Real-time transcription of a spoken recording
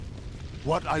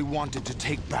What I wanted to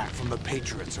take back from the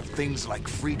Patriots are things like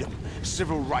freedom,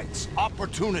 civil rights,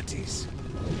 opportunities.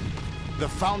 The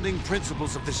founding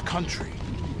principles of this country.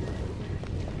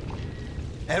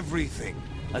 Everything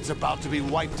that's about to be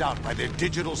wiped out by their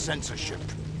digital censorship.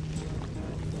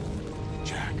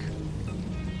 Jack,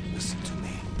 listen to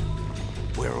me.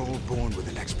 We're all born with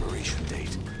an expiration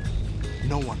date.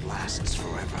 No one lasts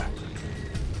forever.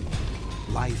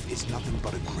 Life is nothing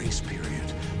but a grace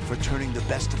period for turning the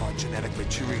best of our genetic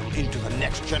material into the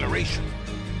next generation.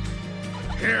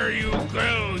 Here you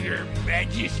go, Your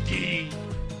Majesty.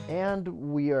 And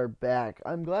we are back.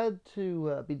 I'm glad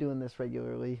to be doing this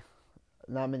regularly.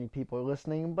 Not many people are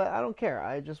listening, but I don't care.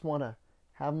 I just want to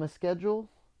have my schedule,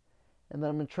 and then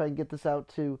I'm going to try and get this out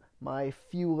to my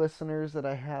few listeners that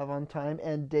I have on time,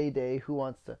 and Day who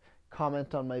wants to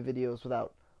comment on my videos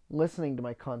without listening to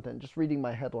my content, just reading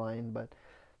my headline. But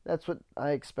that's what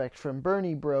I expect from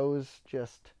Bernie Bros.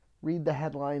 Just read the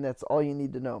headline. That's all you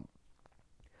need to know.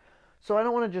 So I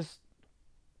don't want to just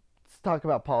talk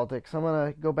about politics. I'm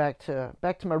going to go back to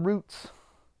my roots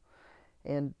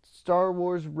and Star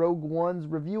Wars Rogue One's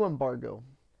review embargo.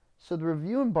 So the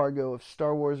review embargo of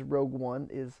Star Wars Rogue One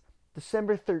is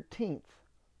December 13th.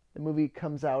 The movie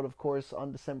comes out, of course,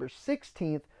 on December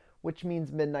 16th, which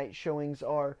means midnight showings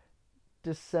are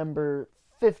December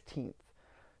 15th.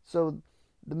 So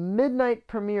the midnight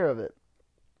premiere of it,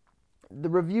 the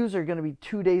reviews are going to be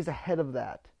 2 days ahead of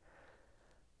that.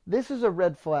 This is a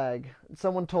red flag.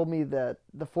 Someone told me that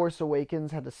The Force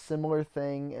Awakens had a similar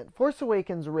thing, and Force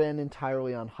Awakens ran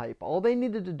entirely on hype. All they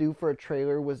needed to do for a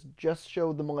trailer was just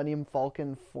show the Millennium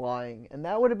Falcon flying, and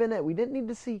that would have been it. We didn't need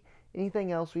to see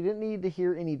anything else. We didn't need to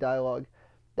hear any dialogue.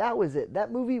 That was it.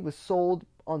 That movie was sold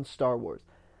on Star Wars.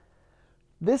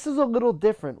 This is a little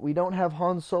different. We don't have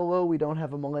Han Solo. We don't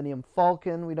have a Millennium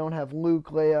Falcon. We don't have Luke,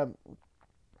 Leia.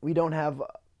 We don't have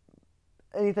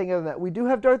anything other than that. We do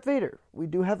have Darth Vader. We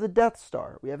do have the Death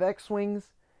Star. We have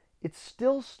X-Wings. It's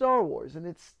still Star Wars, and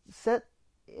it's set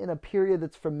in a period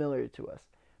that's familiar to us.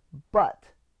 But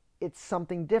it's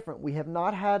something different. We have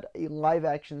not had a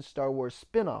live-action Star Wars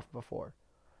spin-off before.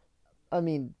 I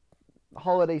mean,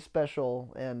 holiday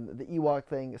special and the Ewok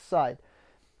thing aside,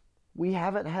 we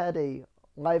haven't had a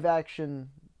live-action,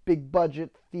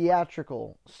 big-budget,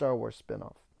 theatrical Star Wars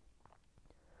spin-off.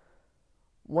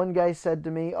 One guy said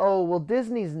to me, oh, well,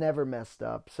 Disney's never messed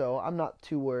up, so I'm not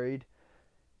too worried.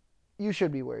 You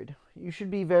should be worried. You should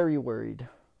be very worried.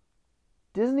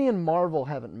 Disney and Marvel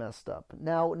haven't messed up.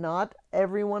 Now, not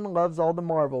everyone loves all the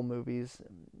Marvel movies.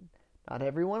 Not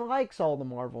everyone likes all the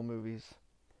Marvel movies.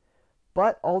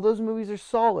 But all those movies are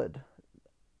solid.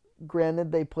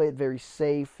 Granted, they play it very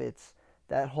safe. It's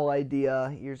that whole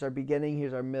idea, here's our beginning,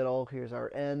 here's our middle, here's our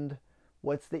end.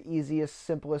 What's the easiest,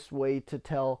 simplest way to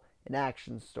tell an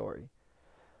action story?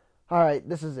 Alright,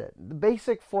 this is it. The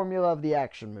basic formula of the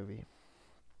action movie.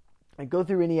 I go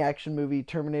through any action movie,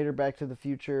 Terminator, Back to the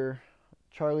Future,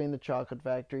 Charlie and the Chocolate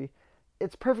Factory.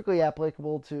 It's perfectly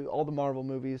applicable to all the Marvel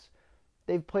movies.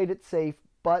 They've played it safe,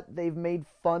 but they've made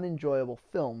fun, enjoyable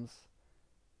films.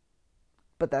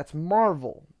 But that's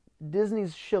Marvel.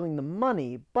 Disney's shilling the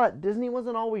money, but Disney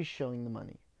wasn't always shilling the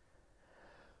money.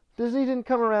 Disney didn't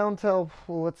come around till,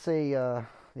 well, let's say, the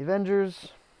Avengers.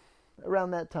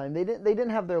 Around that time, they didn't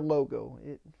have their logo.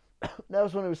 That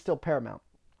was when it was still Paramount.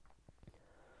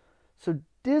 So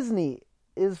Disney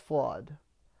is flawed.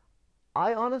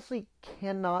 I honestly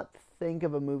cannot think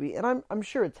of a movie, and I'm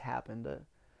sure it's happened,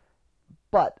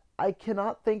 but I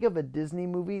cannot think of a Disney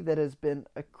movie that has been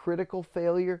a critical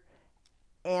failure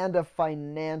and a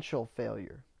financial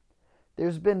failure.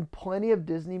 There's been plenty of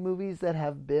Disney movies that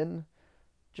have been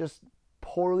just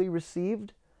poorly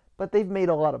received, but they've made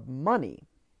a lot of money.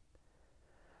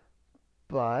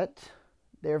 But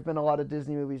there have been a lot of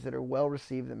Disney movies that are well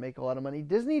received that make a lot of money.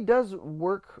 Disney does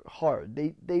work hard.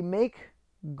 They make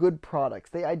good products.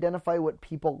 They identify what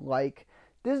people like.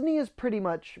 Disney is pretty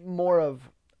much more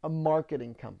of a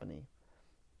marketing company.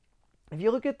 If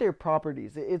you look at their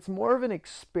properties, it's more of an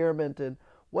experiment in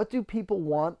what do people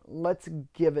want? Let's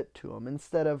give it to them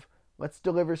instead of let's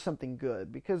deliver something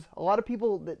good. Because a lot of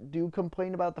people that do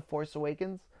complain about The Force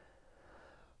Awakens,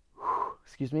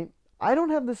 excuse me, I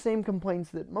don't have the same complaints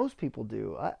that most people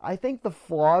do. I think the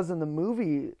flaws in the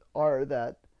movie are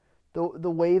that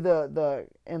the way the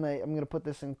and I'm going to put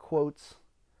this in quotes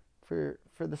for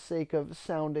the sake of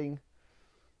sounding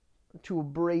too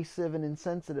abrasive and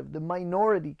insensitive. The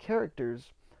minority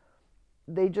characters,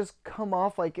 they just come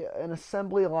off like an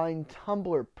assembly line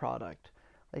Tumblr product.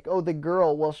 Like, oh, the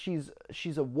girl, well, she's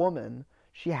a woman.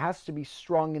 She has to be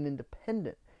strong and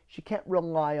independent. She can't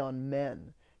rely on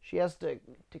men. She has to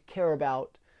care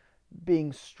about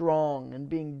being strong and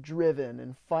being driven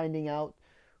and finding out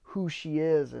who she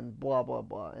is and blah blah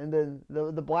blah. And then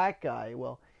the black guy,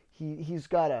 well, he's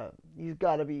gotta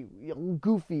be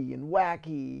goofy and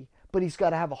wacky, but he's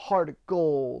gotta have a heart of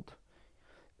gold.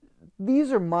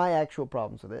 These are my actual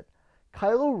problems with it.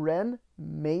 Kylo Ren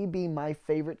may be my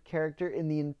favorite character in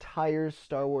the entire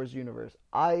Star Wars universe.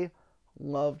 I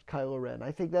loved Kylo Ren.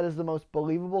 I think that is the most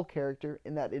believable character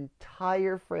in that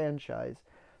entire franchise.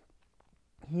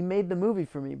 He made the movie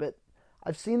for me, but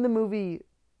I've seen the movie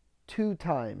 2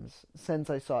 times since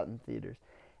I saw it in theaters.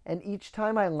 And each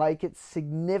time I like it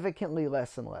significantly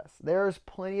less and less. There's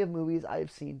plenty of movies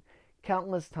I've seen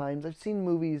countless times. I've seen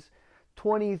movies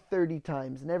 20, 30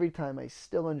 times, and every time I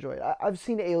still enjoy it. I've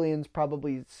seen Aliens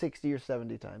probably 60 or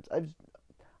 70 times.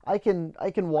 I can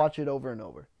watch it over and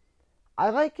over. I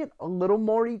like it a little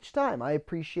more each time. I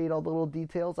appreciate all the little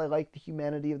details. I like the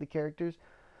humanity of the characters.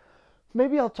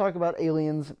 Maybe I'll talk about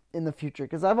Aliens in the future,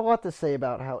 because I have a lot to say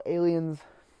about how Aliens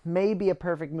may be a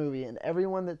perfect movie, and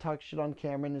everyone that talks shit on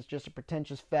Cameron is just a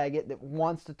pretentious faggot that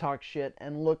wants to talk shit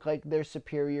and look like they're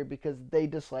superior because they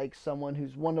dislike someone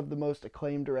who's one of the most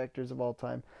acclaimed directors of all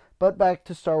time. But back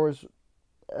to Star Wars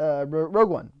Rogue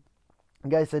One. The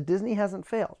guy said Disney hasn't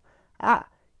failed.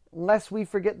 Lest we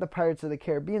forget the Pirates of the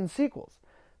Caribbean sequels.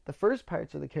 The first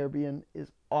Pirates of the Caribbean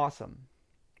is awesome.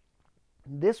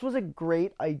 This was a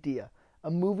great idea. A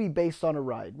movie based on a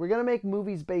ride. We're going to make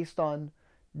movies based on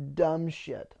dumb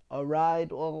shit. A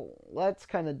ride, well, that's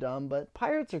kind of dumb, but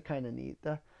pirates are kind of neat.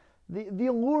 The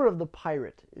allure of the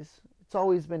pirate it's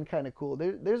always been kind of cool.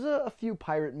 There's a few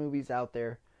pirate movies out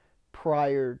there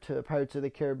prior to Pirates of the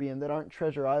Caribbean that aren't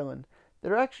Treasure Island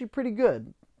that are actually pretty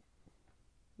good.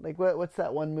 Like what's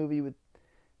that one movie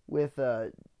with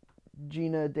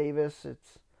Gina Davis?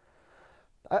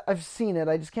 I've seen it.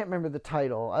 I just can't remember the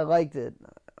title. I liked it.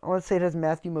 I want to say it has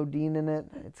Matthew Modine in it.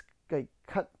 It's like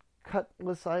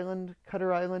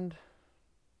Cutter Island.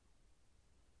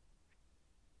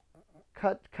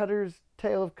 Cutter's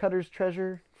Tale of Cutter's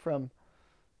Treasure from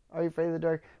Are You Afraid of the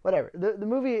Dark? Whatever. The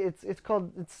movie it's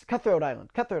Cutthroat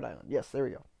Island. Cutthroat Island. Yes, there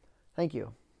we go. Thank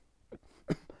you.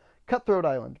 Cutthroat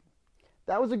Island.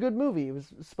 That was a good movie. It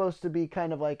was supposed to be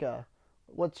kind of like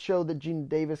let's show that Gina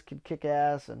Davis could kick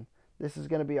ass, and this is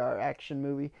going to be our action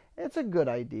movie. It's a good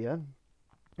idea.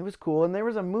 It was cool. And there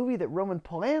was a movie that Roman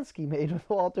Polanski made with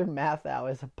Walter Matthau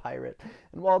as a pirate.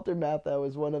 And Walter Matthau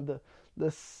is one of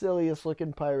the silliest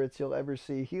looking pirates you'll ever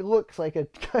see. He looks like a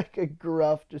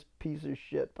gruff, just piece of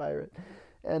shit pirate.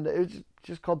 And it was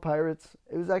just called Pirates.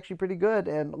 It was actually pretty good.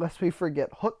 And lest we forget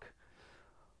Hook.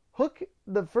 Hook,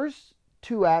 the first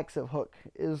 2 acts of Hook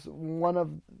is one of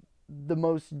the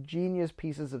most genius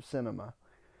pieces of cinema.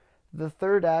 The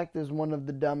third act is one of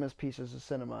the dumbest pieces of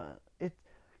cinema.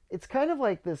 It's kind of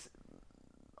like this,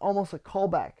 almost a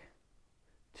callback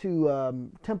to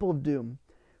Temple of Doom,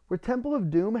 where Temple of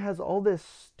Doom has all this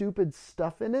stupid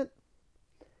stuff in it,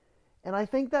 and I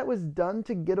think that was done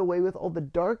to get away with all the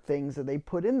dark things that they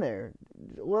put in there.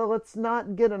 Well, let's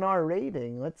not get an R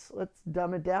rating. Let's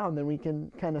dumb it down, then we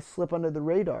can kind of slip under the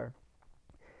radar.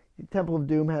 Temple of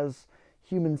Doom has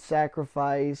human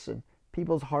sacrifice and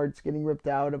people's hearts getting ripped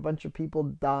out, a bunch of people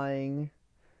dying.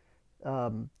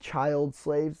 Child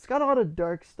slaves. It's got a lot of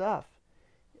dark stuff.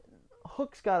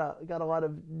 Hook's got a lot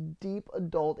of deep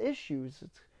adult issues.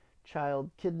 It's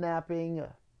child kidnapping.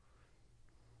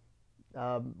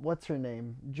 What's her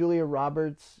name? Julia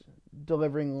Roberts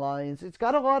delivering lines. It's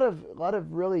got a lot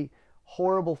of really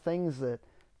horrible things that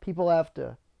people have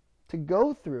to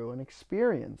go through and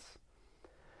experience.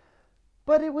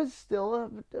 But it was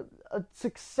still a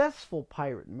successful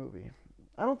pirate movie.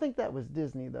 I don't think that was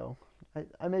Disney though.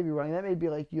 I may be wrong. That may be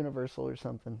like Universal or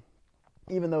something.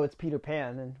 Even though it's Peter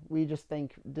Pan, and we just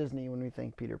think Disney when we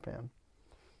think Peter Pan.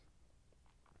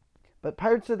 But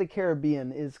Pirates of the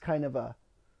Caribbean is kind of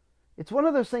it's one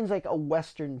of those things like a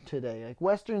Western today. Like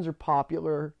Westerns are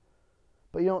popular,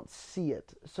 but you don't see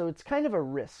it. So it's kind of a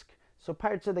risk. So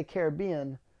Pirates of the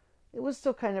Caribbean, it was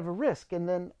still kind of a risk. And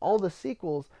then all the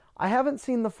sequels, I haven't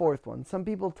seen the 4th one. Some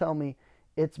people tell me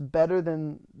it's better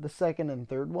than the 2nd and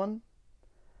 3rd one.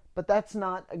 But that's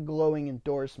not a glowing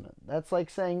endorsement. That's like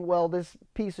saying, well, this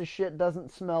piece of shit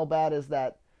doesn't smell bad as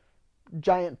that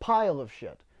giant pile of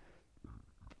shit.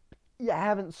 You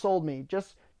haven't sold me.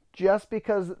 Just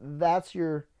because that's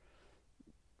your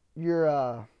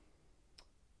how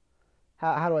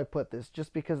do I put this?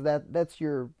 Just because that's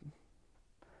your,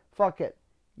 fuck it.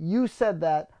 You said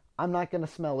that, I'm not going to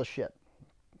smell a shit.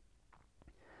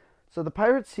 So the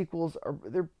Pirates sequels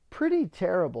they're pretty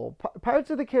terrible. Pirates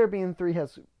of the Caribbean 3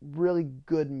 has really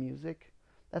good music.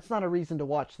 That's not a reason to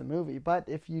watch the movie, but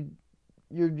if you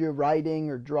you're writing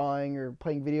or drawing or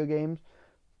playing video games,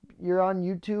 you're on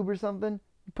YouTube or something,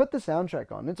 you put the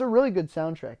soundtrack on. It's a really good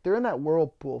soundtrack. They're in that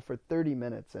whirlpool for 30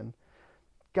 minutes, and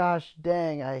gosh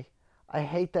dang, I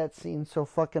hate that scene so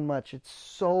fucking much. It's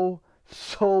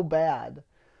so bad.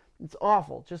 It's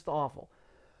awful, just awful.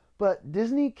 But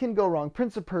Disney can go wrong.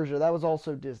 Prince of Persia, that was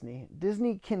also Disney.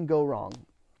 Disney can go wrong.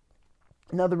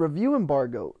 Now, the review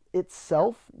embargo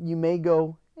itself, you may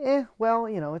go, well,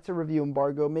 it's a review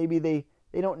embargo. Maybe they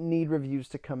don't need reviews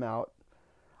to come out.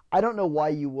 I don't know why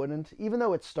you wouldn't, even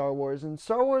though it's Star Wars. And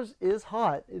Star Wars is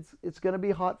hot. It's going to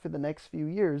be hot for the next few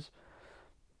years.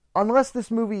 Unless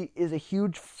this movie is a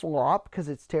huge flop because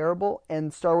it's terrible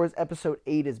and Star Wars Episode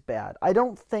 8 is bad. I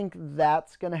don't think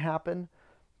that's going to happen.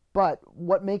 But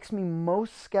what makes me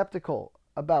most skeptical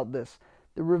about this,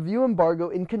 the review embargo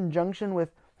in conjunction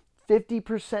with 50%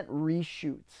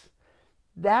 reshoots,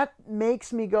 that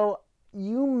makes me go,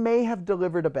 you may have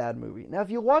delivered a bad movie. Now, if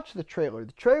you watch the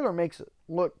trailer makes it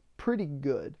look pretty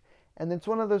good. And it's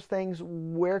one of those things,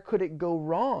 where could it go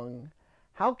wrong?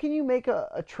 How can you make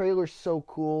a trailer so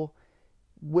cool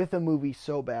with a movie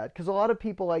so bad? Because a lot of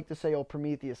people like to say,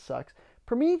 Prometheus sucks.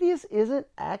 Prometheus isn't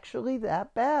actually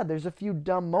that bad. There's a few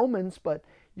dumb moments, but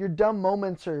your dumb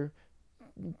moments are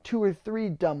 2 or 3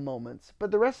 dumb moments.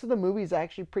 But the rest of the movie is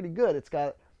actually pretty good. It's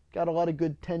got a lot of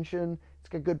good tension. It's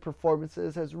got good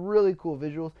performances. Has really cool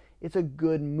visuals. It's a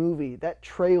good movie. That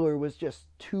trailer was just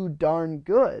too darn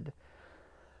good.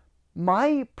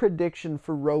 My prediction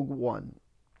for Rogue One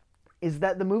is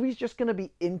that the movie's just going to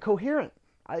be incoherent.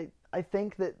 I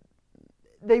think that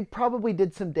they probably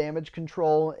did some damage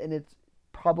control, and it's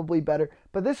probably better.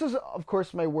 But this is, of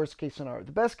course, my worst case scenario.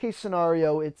 The best case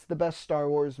scenario, it's the best Star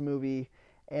Wars movie,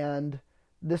 and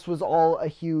this was all a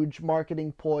huge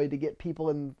marketing ploy to get people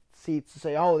in seats to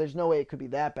say, there's no way it could be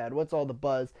that bad. What's all the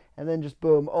buzz? And then just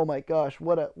boom, oh my gosh,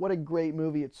 what a great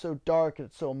movie. It's so dark and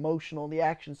it's so emotional. The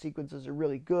action sequences are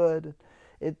really good.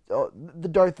 The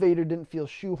Darth Vader didn't feel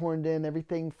shoehorned in.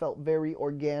 Everything felt very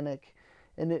organic,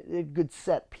 and it good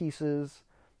set pieces.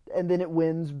 And then it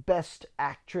wins Best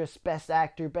Actress, Best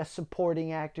Actor, Best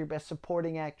Supporting Actor, Best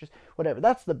Supporting Actress, whatever.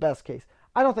 That's the best case.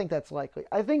 I don't think that's likely.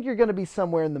 I think you're going to be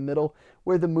somewhere in the middle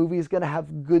where the movie is going to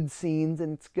have good scenes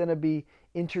and it's going to be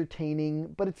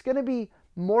entertaining, but it's going to be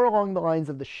more along the lines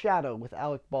of The Shadow with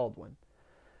Alec Baldwin.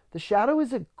 The Shadow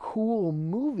is a cool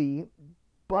movie,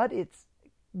 but it's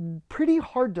pretty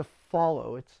hard to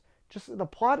follow. It's just, the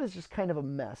plot is just kind of a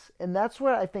mess. And that's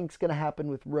what I think is going to happen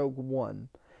with Rogue One.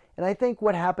 And I think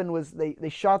what happened was they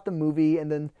shot the movie, and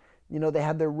then, they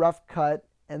had their rough cut,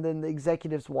 and then the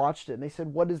executives watched it, and they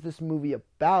said, what is this movie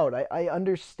about? I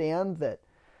understand that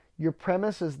your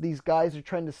premise is these guys are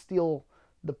trying to steal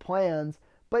the plans,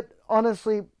 but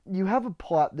honestly, you have a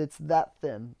plot that's that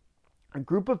thin. A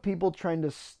group of people trying to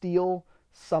steal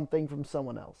something from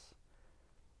someone else.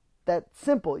 That's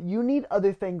simple. You need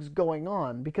other things going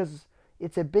on, because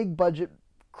it's a big budget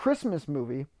Christmas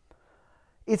movie.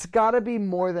 It's got to be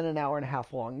more than an hour and a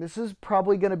half long. This is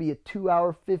probably going to be a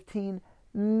 2-hour, 15,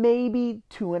 maybe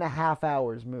 2.5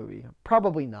 hours movie.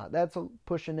 Probably not. That's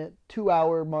pushing it.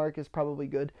 2-hour mark is probably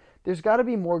good. There's got to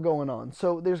be more going on.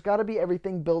 So there's got to be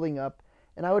everything building up.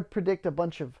 And I would predict a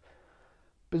bunch of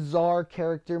bizarre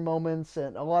character moments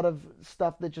and a lot of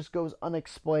stuff that just goes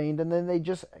unexplained. And then they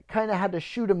just kind of had to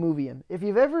shoot a movie in. If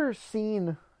you've ever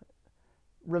seen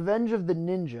Revenge of the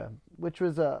Ninja, which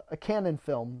was a canon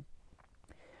film,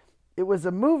 it was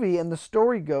a movie, and the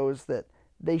story goes that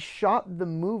they shot the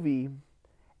movie,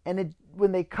 and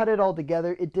when they cut it all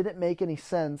together, it didn't make any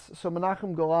sense. So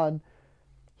Menachem Golan,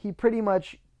 he pretty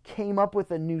much came up with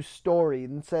a new story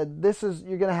and said,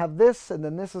 you're going to have this, and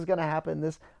then this is going to happen.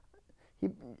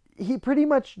 He pretty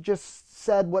much just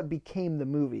said what became the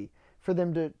movie for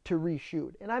them to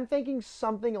reshoot. And I'm thinking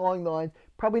something along the lines,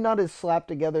 probably not as slapped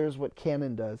together as what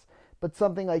canon does, but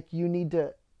something like you need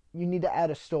to add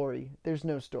a story. There's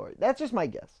no story. That's just my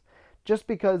guess. Just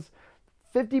because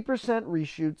 50%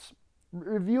 reshoots,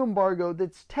 review embargo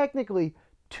that's technically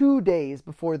 2 days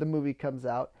before the movie comes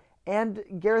out. And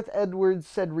Gareth Edwards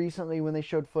said recently when they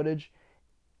showed footage,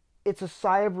 it's a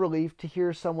sigh of relief to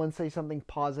hear someone say something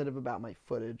positive about my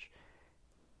footage.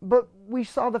 But we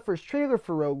saw the first trailer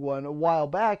for Rogue One a while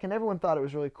back, and everyone thought it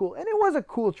was really cool. And it was a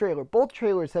cool trailer. Both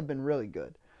trailers have been really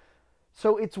good.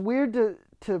 So it's weird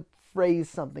to phrase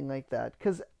something like that,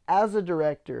 because as a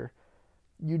director,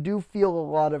 you do feel a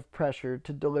lot of pressure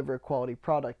to deliver a quality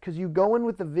product, because you go in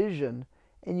with a vision,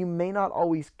 and you may not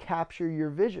always capture your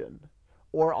vision,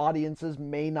 or audiences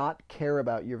may not care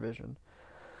about your vision.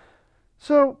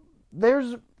 So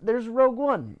there's Rogue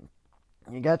One.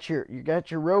 You got your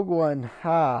Rogue One.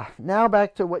 Now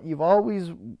back to what you've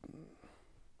always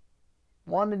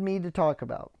wanted me to talk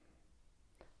about.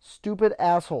 Stupid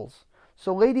assholes.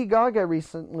 So Lady Gaga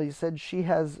recently said she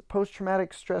has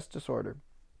post-traumatic stress disorder.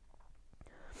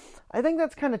 I think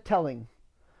that's kind of telling.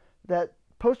 That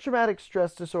post-traumatic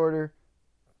stress disorder,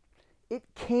 it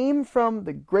came from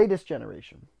the greatest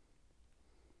generation.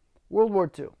 World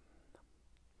War II.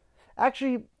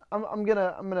 Actually, I'm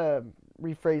gonna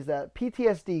rephrase that.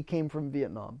 PTSD came from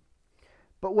Vietnam.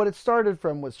 But what it started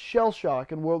from was shell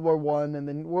shock in World War I, and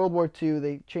then World War II,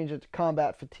 they changed it to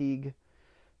combat fatigue.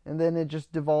 And then it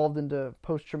just devolved into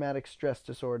post-traumatic stress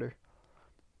disorder.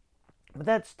 But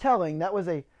that's telling. That was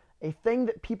a thing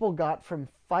that people got from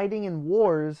fighting in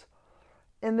wars.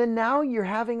 And then now you're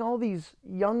having all these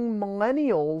young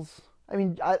millennials. I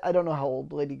mean, I don't know how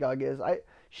old Lady Gaga is.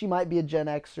 She might be a Gen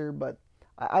Xer, but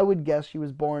I would guess she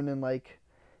was born in like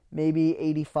maybe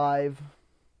 85.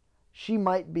 She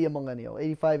might be a millennial,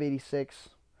 85, 86,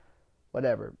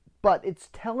 whatever. But it's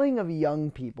telling of young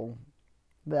people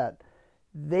that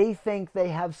they think they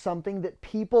have something that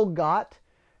people got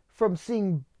from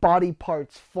seeing body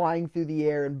parts flying through the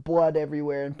air and blood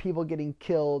everywhere and people getting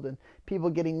killed and people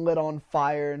getting lit on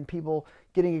fire and people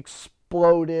getting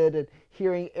exploded and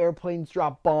hearing airplanes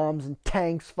drop bombs and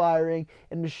tanks firing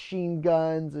and machine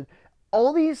guns and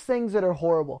all these things that are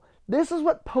horrible. This is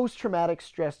what post-traumatic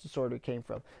stress disorder came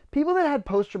from. People that had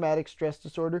post-traumatic stress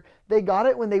disorder, they got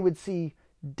it when they would see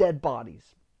dead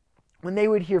bodies. When they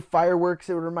would hear fireworks,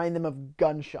 it would remind them of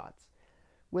gunshots.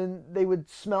 When they would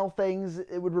smell things,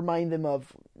 it would remind them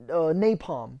of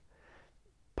napalm.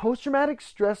 Post-traumatic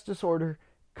stress disorder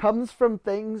comes from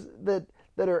things that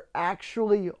are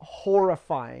actually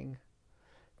horrifying.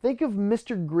 Think of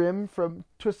Mr. Grimm from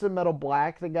Twisted Metal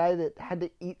Black, the guy that had to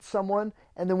eat someone,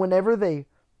 and then whenever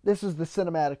this is the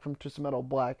cinematic from Twisted Metal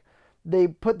Black, they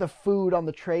put the food on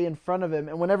the tray in front of him,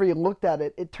 and whenever he looked at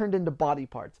it, it turned into body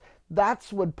parts.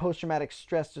 That's what post-traumatic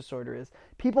stress disorder is.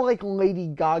 People like Lady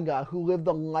Gaga, who lived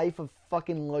a life of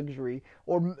fucking luxury,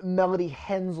 or Melody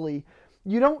Hensley.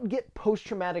 You don't get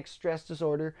post-traumatic stress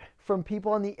disorder from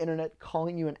people on the internet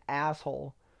calling you an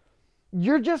asshole.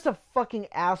 You're just a fucking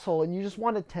asshole, and you just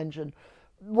want attention.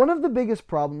 One of the biggest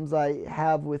problems I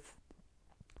have with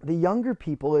the younger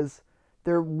people is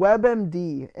they're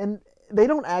WebMD, and they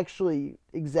don't actually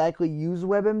exactly use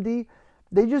WebMD.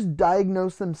 They just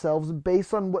diagnose themselves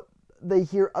based on what they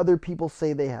hear other people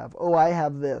say they have. Oh, I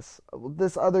have this.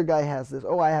 This other guy has this.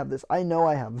 Oh, I have this. I know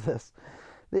I have this.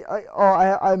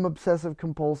 I'm obsessive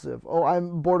compulsive. Oh,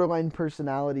 I'm borderline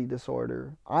personality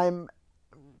disorder.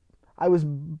 I was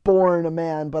born a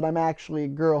man, but I'm actually a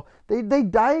girl. They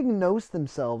diagnose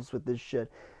themselves with this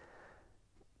shit.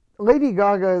 Lady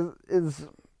Gaga is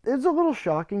a little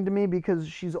shocking to me because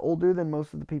she's older than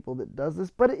most of the people that does this,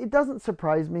 but it doesn't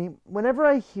surprise me. Whenever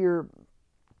I hear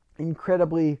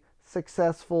incredibly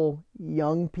successful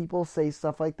young people say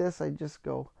stuff like this, I just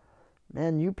go,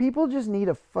 man, you people just need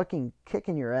a fucking kick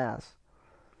in your ass.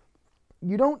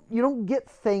 You don't get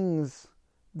things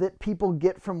that people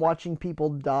get from watching people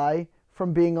die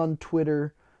from being on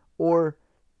Twitter or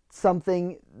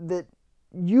something that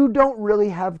you don't really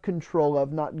have control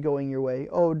of not going your way.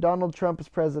 Oh, Donald Trump is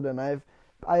president.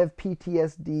 I have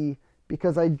PTSD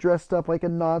because I dressed up like a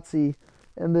Nazi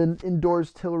and then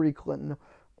endorsed Hillary Clinton.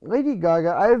 Lady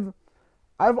Gaga,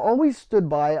 I've always stood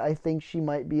by. I think she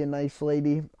might be a nice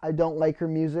lady. I don't like her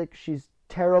music. She's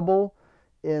terrible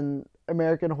in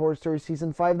American Horror Story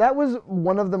Season 5. That was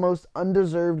one of the most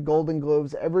undeserved Golden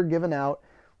Globes ever given out,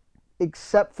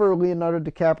 except for Leonardo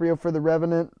DiCaprio for The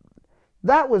Revenant.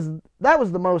 That was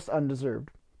the most undeserved.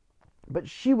 But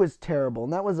she was terrible,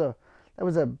 and that was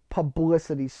a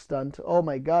publicity stunt. Oh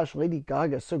my gosh, Lady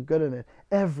Gaga's so good in it.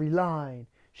 Every line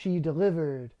she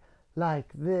delivered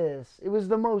like this. It was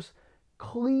the most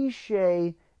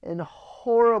cliche and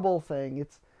horrible thing.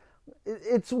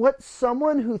 It's what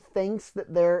someone who thinks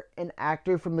that they're an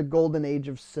actor from the golden age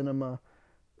of cinema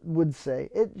would say.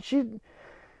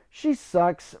 She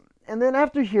sucks. And then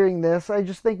after hearing this, I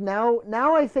just think now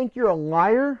I think you're a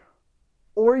liar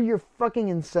or you're fucking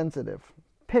insensitive.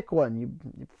 Pick one,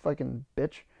 you fucking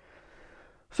bitch.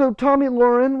 So Tommy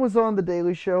Lauren was on The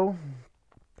Daily Show.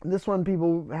 This one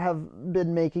people have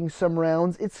been making some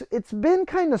rounds. It's been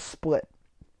kind of split.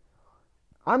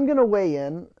 I'm going to weigh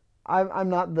in. I'm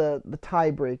not the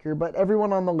tiebreaker, but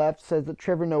everyone on the left says that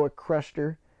Trevor Noah crushed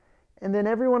her. And then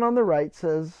everyone on the right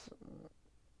says...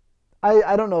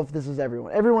 I don't know if this is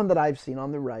everyone. Everyone that I've seen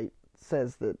on the right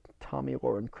says that Tommy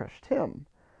Lauren crushed him.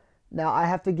 Now, I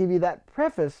have to give you that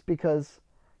preface because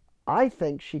I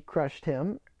think she crushed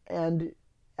him. And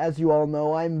as you all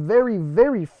know, I'm very,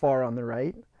 very far on the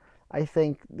right. I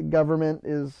think the government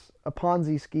is a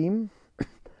Ponzi scheme.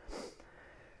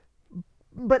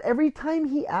 But every time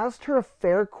he asked her a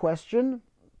fair question,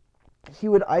 he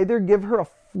would either give her a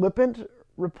flippant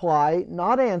reply,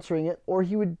 not answering it, or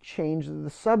he would change the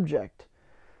subject.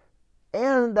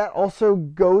 And that also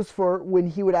goes for when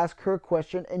he would ask her a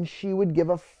question and she would give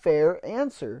a fair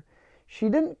answer. She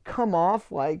didn't come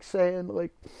off like saying,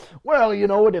 like, well, you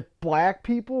know what, if black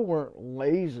people weren't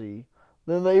lazy,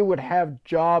 then they would have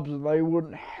jobs and they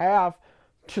wouldn't have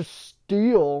to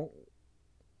steal.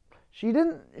 She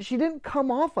didn't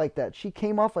come off like that. She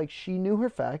came off like she knew her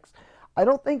facts. I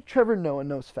don't think Trevor Noah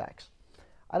knows facts.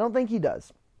 I don't think he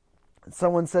does.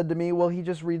 Someone said to me, well, he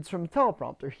just reads from a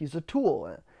teleprompter. He's a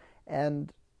tool.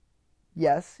 And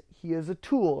yes, he is a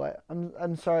tool.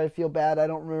 I'm sorry, I feel bad. I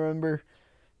don't remember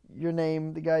your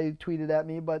name, the guy who tweeted at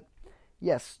me, but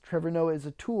yes, Trevor Noah is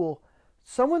a tool.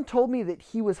 Someone told me that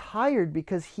he was hired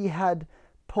because he had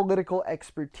political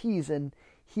expertise and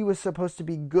he was supposed to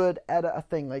be good at a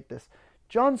thing like this.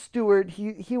 Jon Stewart,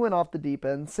 he went off the deep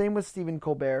end. Same with Stephen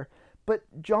Colbert. But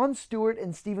Jon Stewart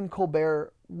and Stephen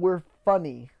Colbert were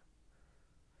funny.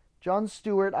 Jon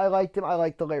Stewart, I liked him. I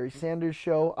liked the Larry Sanders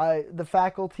Show. The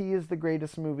Faculty is the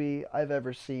greatest movie I've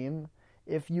ever seen.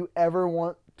 If you ever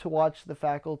want to watch The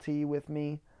Faculty with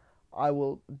me, I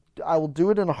will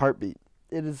do it in a heartbeat.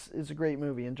 It is a great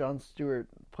movie, and Jon Stewart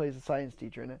plays a science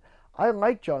teacher in it. I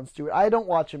like Jon Stewart. I don't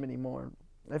watch him anymore.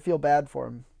 I feel bad for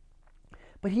him.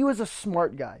 But he was a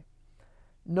smart guy.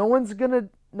 No one's gonna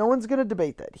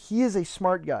debate that. He is a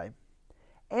smart guy.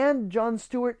 And Jon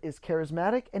Stewart is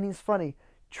charismatic and he's funny.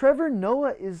 Trevor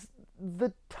Noah is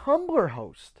the Tumblr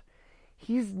host.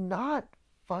 He's not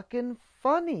fucking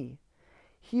funny.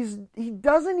 He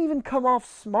doesn't even come off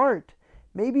smart.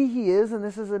 Maybe he is, and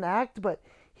this is an act, but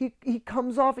he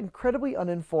comes off incredibly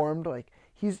uninformed. Like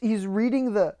he's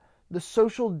reading the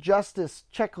social justice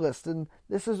checklist, and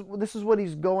this is what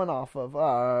he's going off of.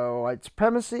 White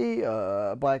supremacy,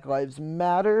 Black Lives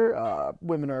Matter,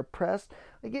 women are oppressed.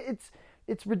 Like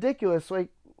it's ridiculous. Like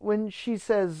when she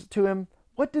says to him,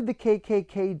 "What did the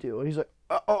KKK do?" And he's like,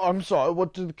 I'm sorry,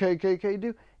 what did the KKK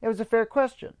do? It was a fair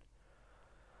question.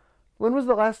 When was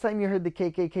the last time you heard the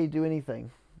KKK do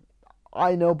anything?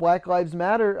 I know Black Lives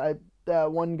Matter.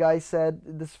 One guy said,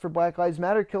 this is for Black Lives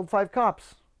Matter, killed 5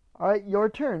 cops. All right, your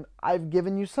turn. I've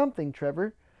given you something,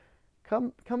 Trevor.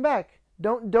 Come back.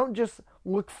 Don't just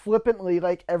look flippantly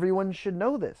like everyone should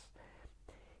know this.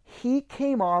 He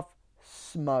came off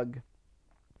smug.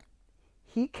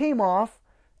 He came off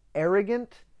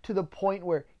arrogant to the point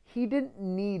where he didn't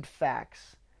need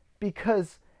facts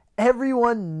because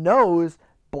everyone knows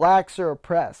blacks are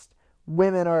oppressed,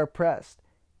 women are oppressed,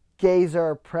 gays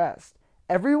are oppressed.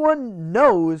 Everyone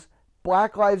knows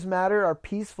Black Lives Matter are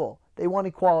peaceful. They want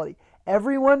equality.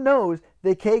 Everyone knows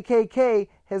the KKK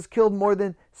has killed more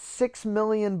than 6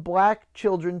 million black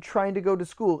children trying to go to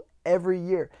school every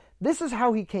year. This is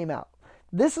how he came out.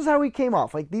 This is how he came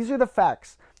off. Like, these are the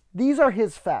facts. These are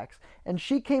his facts. And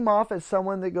she came off as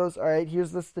someone that goes, all right,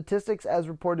 here's the statistics as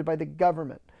reported by the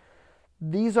government.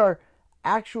 These are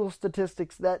actual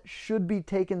statistics that should be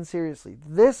taken seriously.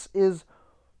 This is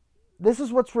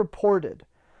what's reported.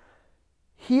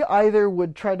 He either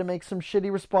would try to make some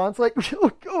shitty response like,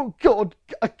 oh God,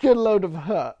 get a load of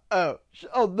her.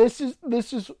 Oh, this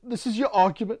is your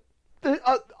argument.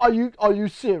 Are you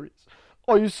serious?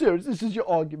 Are you serious? This is your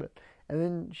argument. And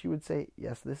then she would say,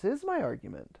 yes, this is my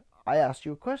argument. I asked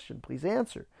you a question. Please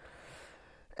answer.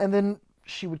 And then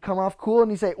she would come off cool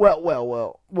and he'd say, well,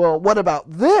 what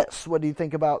about this? What do you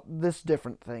think about this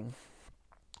different thing?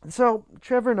 So,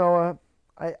 Trevor Noah,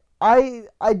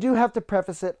 I do have to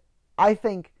preface it. I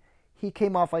think he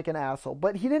came off like an asshole.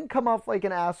 But he didn't come off like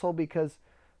an asshole because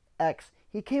X.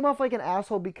 He came off like an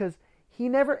asshole because he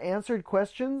never answered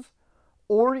questions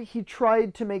or he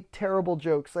tried to make terrible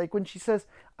jokes. Like when she says,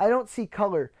 I don't see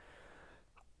color.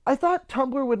 I thought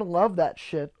Tumblr would love that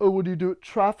shit. Oh, what do you do at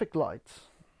traffic lights?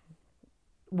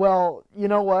 Well, you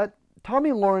know what?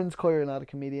 Tommy Lauren's clearly not a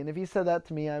comedian. If he said that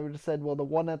to me, I would have said, well, the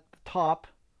one at the top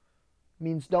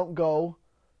means don't go.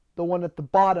 The one at the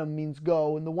bottom means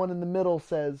go. And the one in the middle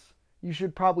says you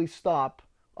should probably stop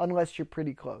unless you're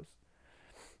pretty close.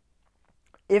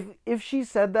 If she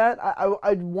said that,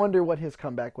 I'd wonder what his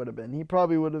comeback would have been. He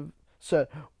probably would have said,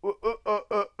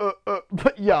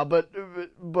 but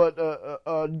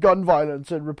gun violence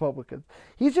and Republicans.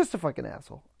 He's just a fucking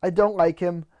asshole. I don't like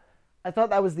him. I thought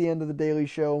that was the end of The Daily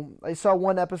Show. I saw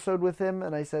one episode with him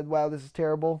and I said, wow, this is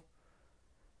terrible.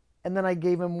 And then I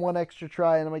gave him one extra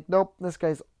try and I'm like, nope, this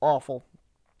guy's awful.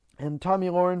 And Tommy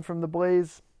Lauren from The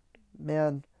Blaze,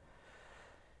 man,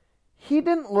 he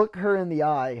didn't look her in the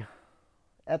eye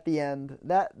at the end.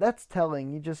 That's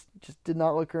telling. He just did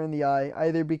not look her in the eye,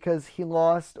 either because he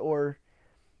lost or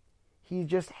he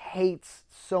just hates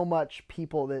so much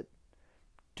people that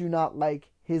do not like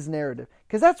his narrative.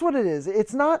 Because that's what it is.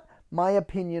 It's not my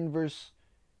opinion versus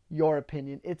your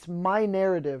opinion. It's my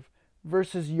narrative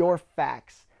versus your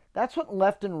facts. That's what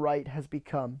left and right has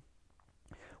become.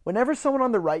 Whenever someone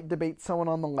on the right debates someone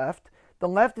on the left,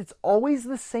 it's always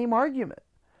the same argument.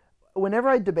 Whenever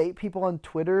I debate people on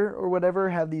Twitter or whatever,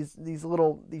 have these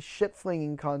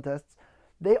shit-flinging contests,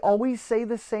 they always say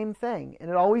the same thing. And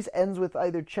it always ends with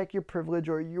either check your privilege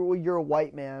or you're a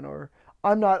white man or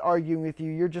I'm not arguing with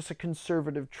you, you're just a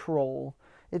conservative troll.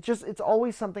 It's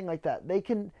always something like that. They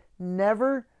can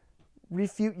never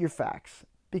refute your facts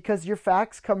because your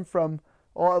facts come from,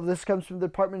 this comes from the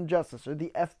Department of Justice or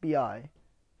the FBI.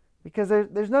 Because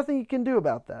there's nothing you can do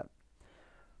about that.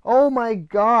 Oh my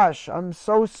gosh, I'm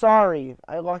so sorry.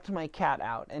 I locked my cat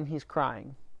out and he's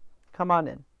crying. Come on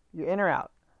in. You're in or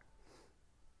out?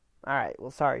 Alright,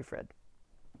 well, sorry, Fred.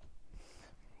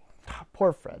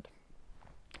 Poor Fred.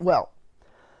 Well,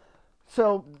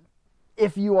 so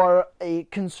if you are a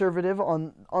conservative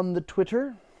on the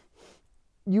Twitter,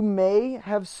 you may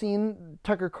have seen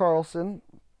Tucker Carlson.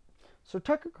 So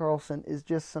Tucker Carlson is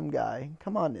just some guy.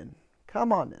 Come on in.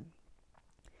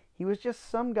 He was just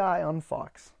some guy on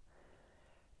Fox.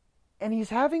 And he's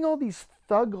having all these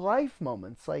thug life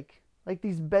moments, like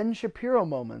these Ben Shapiro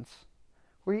moments,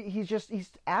 where he's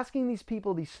asking these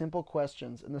people these simple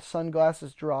questions, and the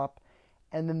sunglasses drop,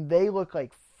 and then they look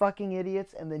like fucking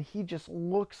idiots, and then he just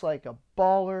looks like a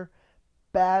baller,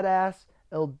 badass,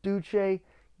 El Duce.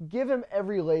 Give him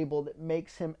every label that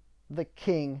makes him the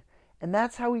king, and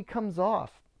that's how he comes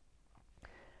off.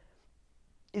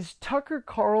 Is Tucker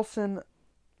Carlson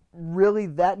really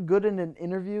that good in an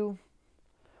interview?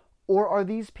 Or are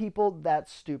these people that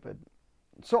stupid?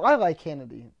 So I like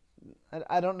Hannity.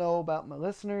 I don't know about my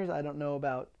listeners. I know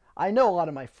a lot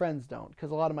of my friends don't,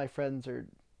 because a lot of my friends are,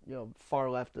 far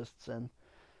leftists, and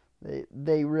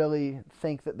they really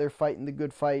think that they're fighting the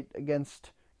good fight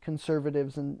against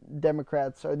conservatives, and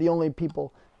Democrats are the only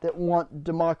people that want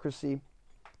democracy.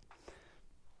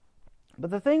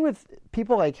 But the thing with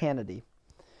people like Hannity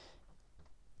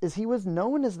is he was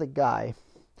known as the guy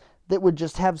that would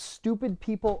just have stupid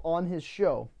people on his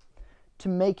show to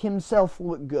make himself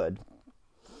look good.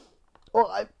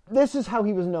 Well, this is how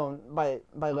he was known by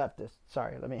leftists.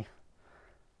 Sorry, let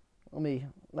me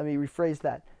rephrase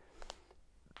that.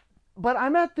 But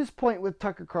I'm at this point with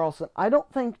Tucker Carlson. I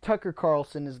don't think Tucker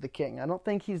Carlson is the king. I don't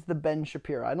think he's the Ben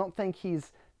Shapiro. I don't think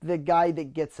he's the guy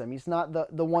that gets him. He's not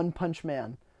the one-punch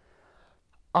man.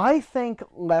 I think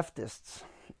leftists,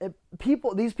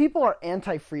 these people are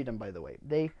anti-freedom, by the way.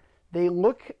 They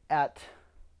look at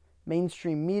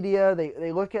mainstream media.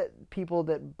 They look at people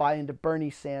that buy into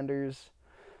Bernie Sanders.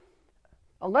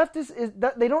 A leftist is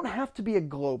that they don't have to be a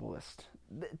globalist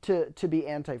to be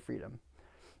anti-freedom.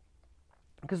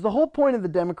 Because the whole point of the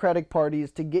Democratic Party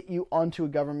is to get you onto a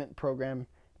government program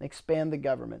and expand the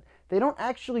government. They don't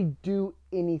actually do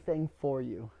anything for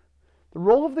you. The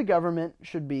role of the government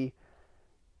should be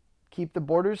keep the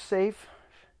borders safe,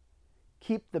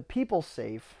 keep the people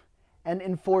safe, and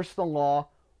enforce the law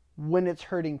when it's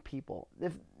hurting people.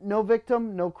 If no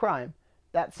victim, no crime.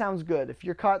 That sounds good. If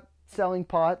you're caught selling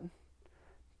pot,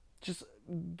 just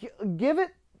give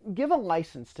a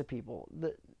license to people.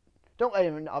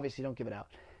 Obviously don't give it out.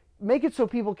 Make it so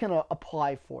people can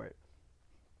apply for it.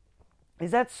 Is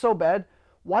that so bad?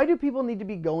 Why do people need to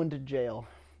be going to jail?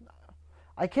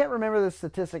 I can't remember the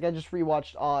statistic. I just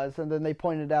rewatched Oz, and then they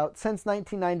pointed out since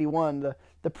 1991,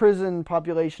 the prison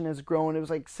population has grown. It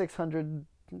was like 600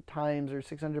 times or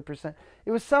 600%.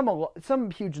 It was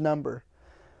some huge number.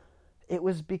 It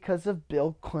was because of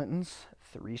Bill Clinton's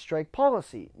three-strike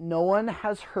policy. No one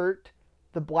has hurt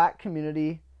the black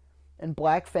community and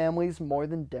black families more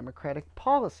than Democratic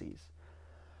policies.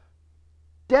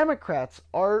 Democrats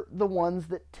are the ones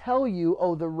that tell you,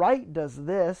 oh, the right does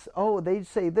this. Oh, they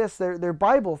say this. They're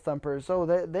Bible thumpers. Oh,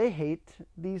 they hate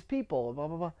these people. Blah,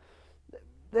 blah, blah.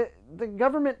 The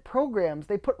government programs,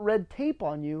 they put red tape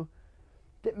on you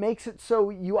that makes it so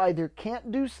you either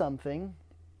can't do something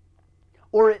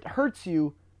or it hurts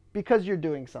you because you're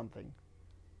doing something.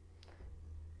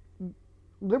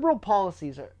 Liberal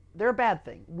policies they're a bad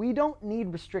thing. We don't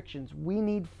need restrictions. We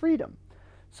need freedom.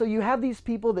 So you have these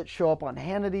people that show up on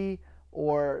Hannity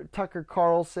or Tucker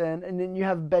Carlson, and then you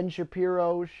have Ben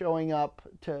Shapiro showing up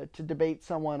to debate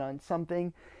someone on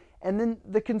something. And then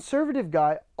the conservative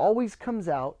guy always comes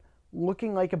out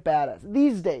looking like a badass.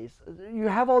 These days, you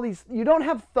have all these... You don't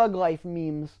have Thuglife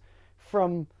memes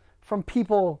from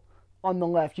people on the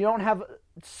left. You don't have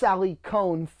Sally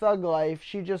Cohn Thuglife.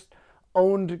 She just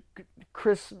owned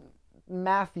Chris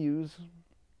Matthews.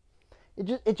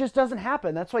 It just doesn't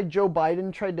happen. That's why Joe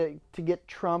Biden tried to get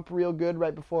Trump real good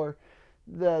right before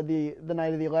the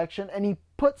night of the election, and he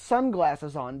put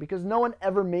sunglasses on because no one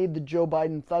ever made the Joe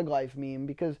Biden Thuglife meme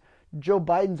because Joe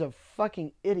Biden's a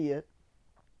fucking idiot.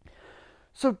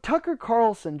 So Tucker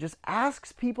Carlson just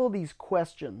asks people these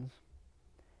questions,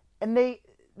 and they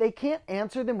can't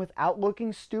answer them without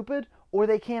looking stupid, or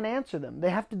they can't answer them. They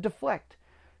have to deflect.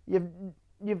 You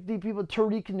have the people,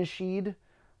 Tariq Nasheed.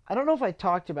 I don't know if I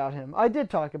talked about him. I did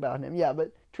talk about him, yeah,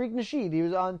 but Tariq Nasheed, he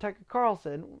was on Tucker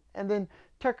Carlson, and then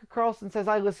Tucker Carlson says,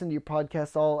 I listened to your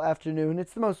podcast all afternoon.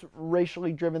 It's the most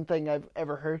racially driven thing I've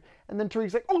ever heard. And then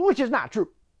Tariq's like, oh, which is not true.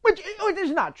 Which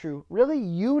is not true. Really?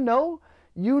 You know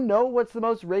what's the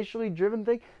most racially driven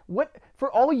thing? What,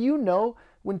 for all you know,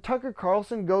 when Tucker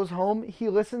Carlson goes home, he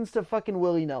listens to fucking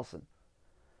Willie Nelson.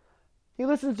 He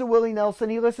listens to Willie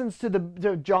Nelson. He listens to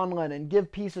John Lennon,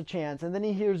 Give Peace a Chance. And then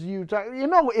he hears you talk. You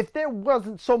know, if there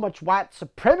wasn't so much white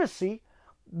supremacy,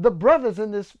 the brothers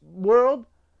in this world,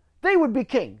 they would be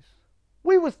kings.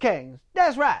 We was kings.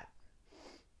 That's right.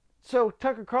 So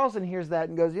Tucker Carlson hears that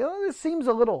and goes, this seems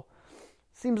a little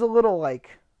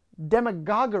like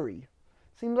demagoguery.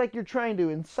 Seems like you're trying to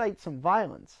incite some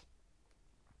violence.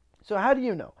 So how do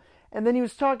you know? And then he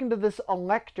was talking to this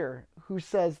elector who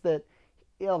says that,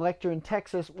 elector in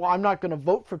Texas, well, I'm not going to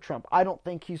vote for Trump. I don't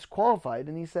think he's qualified.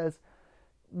 And he says,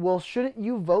 well, shouldn't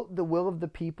you vote the will of the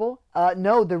people?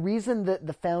 No, the reason that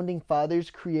the founding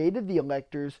fathers created the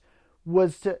electors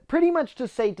was to pretty much to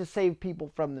save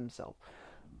people from themselves.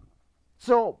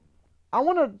 So I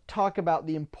want to talk about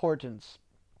the importance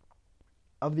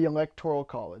of the Electoral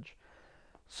College.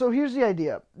 So here's the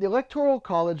idea. The Electoral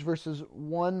College versus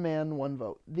one man, one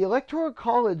vote. The Electoral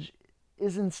College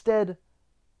is instead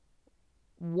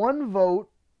one vote,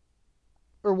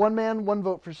 or one man, one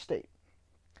vote for state.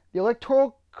 The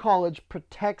Electoral College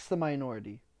protects the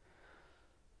minority.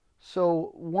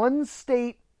 So one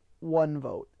state, one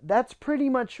vote. That's pretty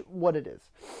much what it is.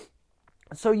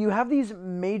 So you have these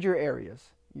major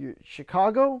areas.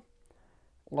 Chicago,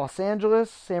 Los Angeles,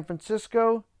 San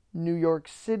Francisco, New York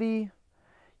City.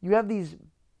 You have these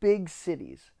big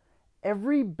cities.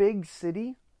 Every big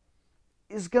city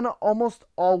is going to almost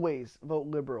always vote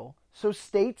liberal. So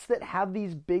states that have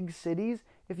these big cities,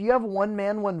 if you have one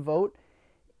man, one vote,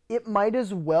 it might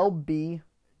as well be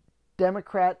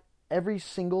Democrat every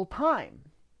single time.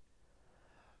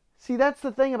 See, that's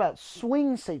the thing about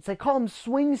swing states. They call them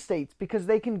swing states because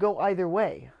they can go either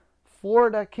way.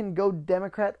 Florida can go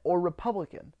Democrat or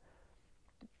Republican.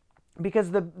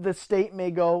 Because the state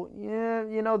may go,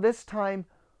 this time,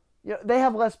 they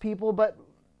have less people, but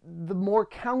the more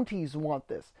counties want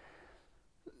this.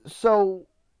 So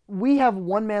we have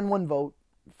one man, one vote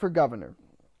for governor.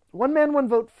 One man, one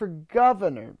vote for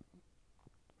governor.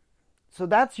 So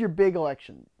that's your big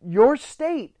election. Your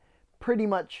state pretty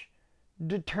much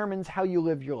determines how you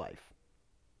live your life.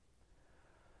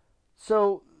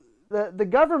 So the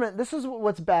government, this is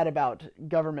what's bad about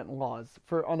government laws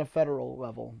on a federal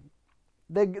level.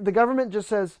 The government just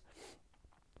says,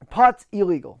 pot's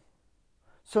illegal.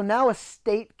 So now a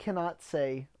state cannot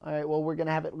say, all right, well, we're going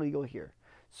to have it legal here.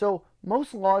 So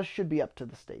most laws should be up to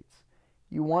the states.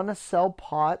 You want to sell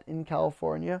pot in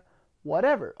California?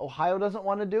 Whatever. Ohio doesn't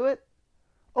want to do it?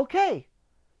 Okay.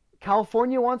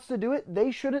 California wants to do it?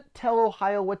 They shouldn't tell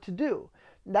Ohio what to do.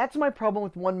 That's my problem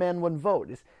with one man, one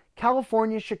vote, is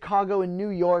California, Chicago, and New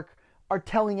York are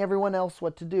telling everyone else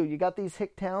what to do. You got these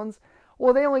hick towns?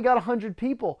 Well, they only got 100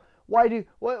 people. Why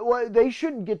they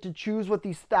shouldn't get to choose what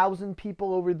these 1,000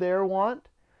 people over there want?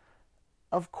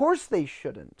 Of course they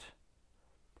shouldn't.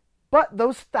 But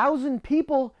those 1,000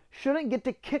 people shouldn't get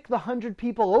to kick the 100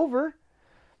 people over.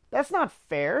 That's not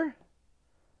fair.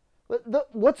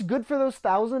 What's good for those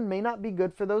 1,000 may not be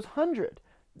good for those 100.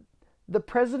 The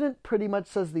president pretty much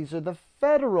says these are the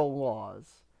federal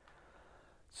laws.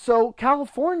 So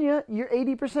California, you're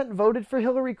 80% voted for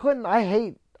Hillary Clinton. I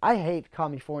hate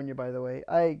California, by the way.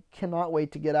 I cannot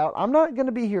wait to get out. I'm not going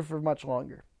to be here for much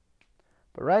longer.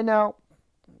 But right now,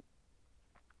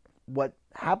 what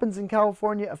happens in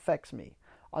California affects me.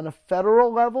 On a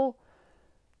federal level,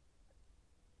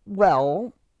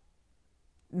 well,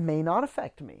 may not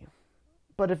affect me.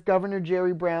 But if Governor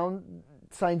Jerry Brown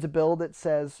signs a bill that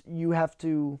says you have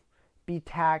to be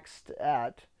taxed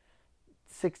at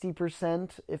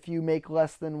 60% if you make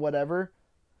less than whatever,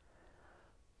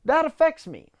 that affects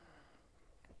me.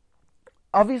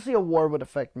 Obviously, a war would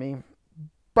affect me,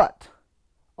 but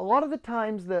a lot of the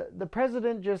times the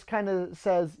president just kind of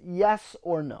says yes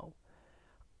or no.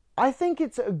 I think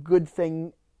it's a good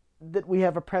thing that we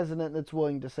have a president that's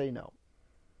willing to say no.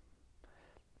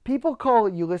 People call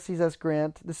Ulysses S.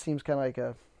 Grant, this seems kind of like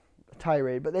a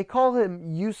tirade, but they call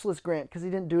him useless Grant because he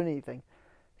didn't do anything.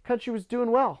 The country was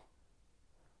doing well.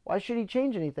 Why should he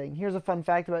change anything? Here's a fun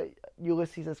fact about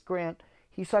Ulysses S. Grant.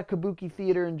 He saw Kabuki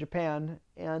theater in Japan,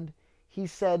 and he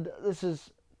said, this is,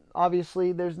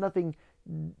 obviously, there's nothing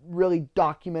really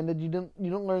documented. You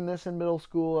don't learn this in middle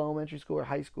school, elementary school, or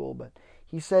high school, but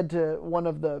he said to one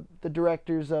of the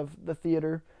directors of the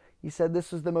theater, he said,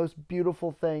 this is the most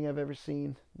beautiful thing I've ever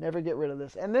seen. Never get rid of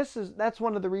this. And that's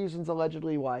one of the reasons,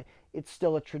 allegedly, why it's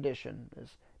still a tradition,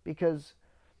 is because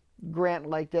Grant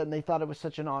liked it, and they thought it was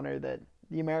such an honor that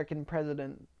the American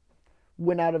president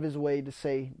went out of his way to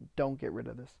say, don't get rid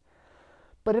of this.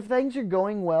 But if things are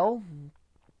going well,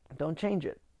 don't change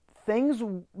it. Things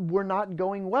were not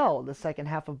going well the second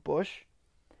half of Bush,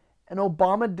 and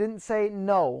Obama didn't say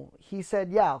no. He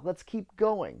said, yeah, let's keep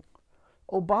going.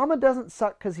 Obama doesn't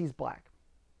suck because he's black.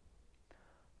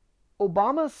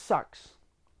 Obama sucks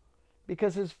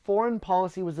because his foreign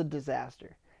policy was a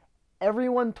disaster.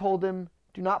 Everyone told him,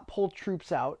 do not pull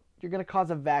troops out. You're going to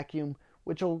cause a vacuum,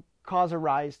 which will cause a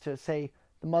rise to, say,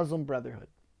 the Muslim Brotherhood.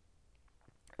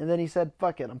 And then he said,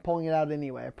 fuck it, I'm pulling it out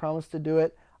anyway. I promised to do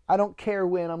it. I don't care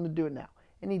when, I'm going to do it now.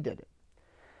 And he did it.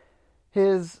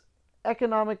 His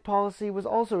economic policy was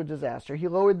also a disaster. He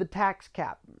lowered the tax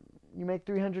cap. You make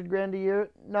 $300,000 a year?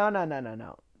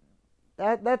 No.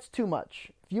 That's too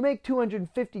much. If you make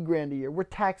 $250,000 a year, we're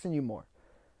taxing you more.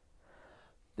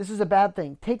 This is a bad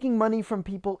thing. Taking money from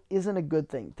people isn't a good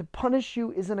thing. To punish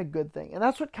you isn't a good thing. And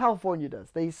that's what California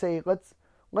does. They say, let's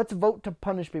vote to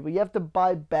punish people. You have to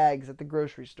buy bags at the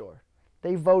grocery store.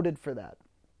 They voted for that.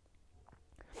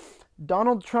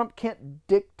 Donald Trump can't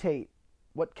dictate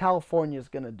what California is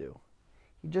going to do.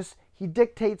 He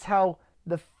dictates how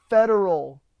the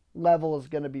federal level is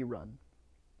going to be run.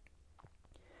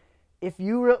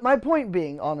 My point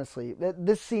being, honestly, that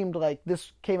this seemed like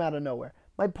this came out of nowhere.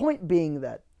 My point being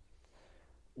that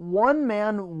one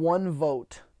man, one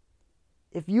vote.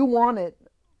 If you want it,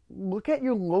 look at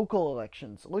your local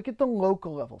elections. Look at the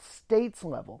local level, states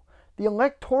level. The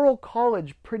Electoral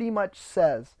College pretty much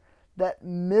says that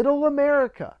Middle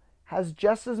America has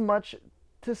just as much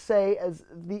to say as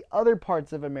the other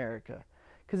parts of America.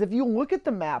 Because if you look at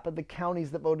the map of the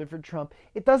counties that voted for Trump,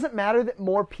 it doesn't matter that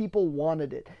more people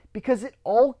wanted it, because it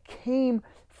all came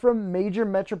from major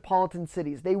metropolitan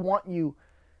cities. They want you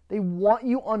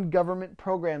on government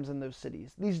programs in those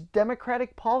cities. These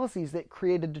democratic policies that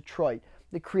created Detroit,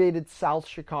 that created South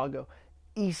Chicago,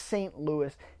 East St.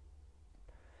 Louis,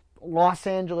 Los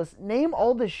Angeles. Name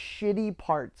all the shitty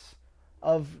parts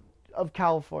of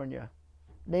California.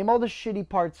 Name all the shitty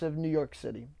parts of New York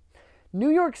City. New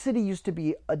York City used to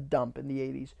be a dump in the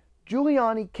 80s.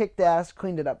 Giuliani kicked ass,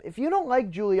 cleaned it up. If you don't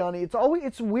like Giuliani,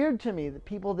 it's weird to me that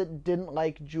people that didn't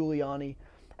like Giuliani,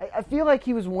 I feel like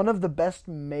he was one of the best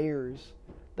mayors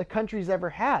the country's ever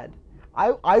had.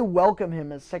 I welcome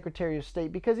him as Secretary of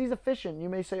State because he's efficient. You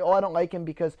may say, oh, I don't like him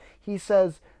because he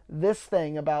says this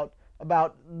thing about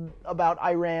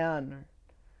Iran.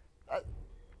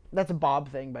 That's a Bob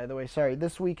thing, by the way. Sorry.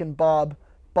 This Week in Bob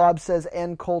says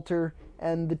Ann Coulter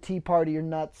and the Tea Party are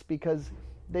nuts because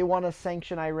they want to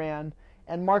sanction Iran.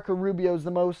 And Marco Rubio is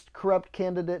the most corrupt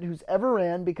candidate who's ever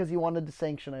ran because he wanted to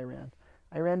sanction Iran.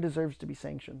 Iran deserves to be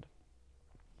sanctioned.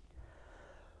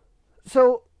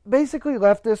 So basically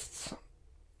leftists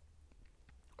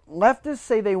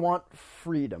say they want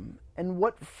freedom. And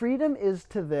what freedom is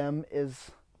to them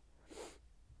is,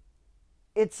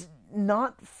 it's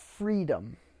not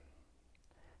freedom.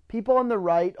 People on the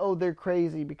right, they're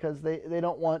crazy because they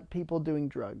don't want people doing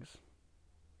drugs.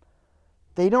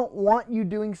 They don't want you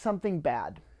doing something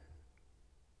bad.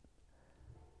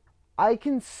 I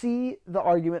can see the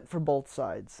argument for both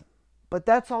sides, but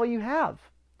that's all you have.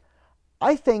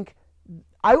 I think,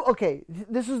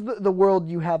 this is the world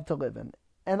you have to live in,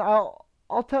 and I'll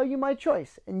tell you my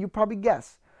choice, and you probably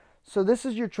guess. So this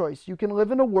is your choice. You can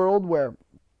live in a world where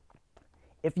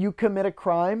if you commit a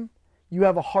crime, you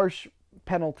have a harsh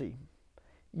penalty.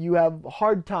 You have a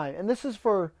hard time, and this is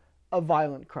for a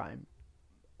violent crime,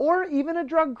 or even a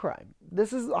drug crime.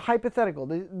 This is a hypothetical.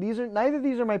 Neither of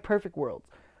these are my perfect worlds.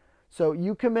 So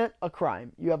you commit a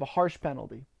crime, you have a harsh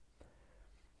penalty.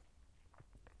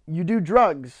 You do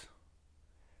drugs,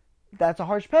 that's a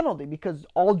harsh penalty because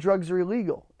all drugs are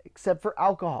illegal except for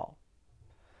alcohol.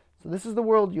 So this is the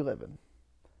world you live in.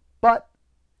 But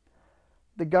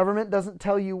the government doesn't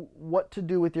tell you what to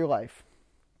do with your life.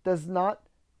 Does not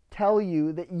tell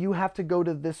you that you have to go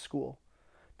to this school.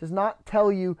 Does not tell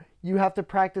you you have to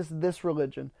practice this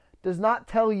religion. Does not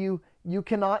tell you you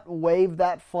cannot wave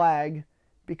that flag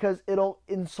because it'll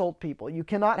insult people. You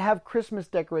cannot have Christmas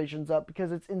decorations up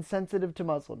because it's insensitive to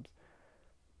Muslims.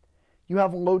 You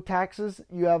have low taxes,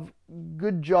 you have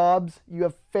good jobs, you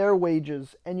have fair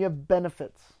wages, and you have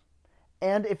benefits.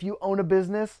 And if you own a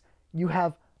business, you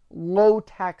have low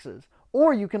taxes.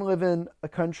 Or you can live in a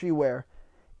country where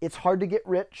it's hard to get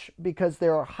rich because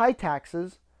there are high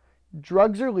taxes,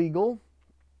 drugs are legal,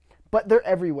 but they're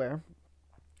everywhere.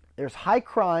 There's high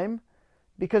crime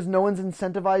because no one's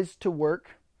incentivized to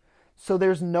work, so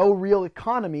there's no real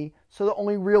economy, so the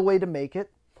only real way to make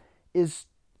it is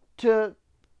to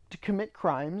commit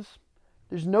crimes.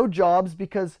 There's no jobs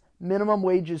because minimum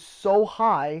wage is so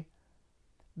high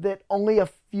that only a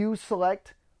few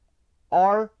select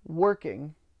are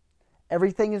working.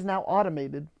 Everything is now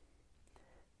automated.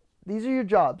 These are your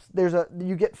jobs.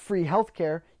 You get free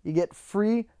healthcare, you get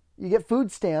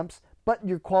food stamps, but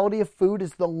your quality of food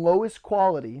is the lowest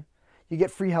quality. You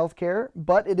get free healthcare,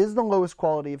 but it is the lowest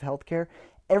quality of healthcare.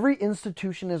 Every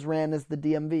institution is ran as the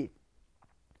DMV.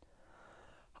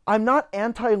 I'm not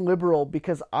anti-liberal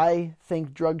because I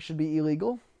think drugs should be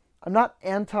illegal. I'm not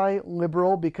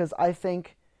anti-liberal because I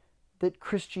think that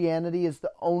Christianity is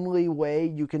the only way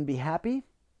you can be happy.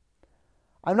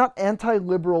 I'm not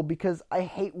anti-liberal because I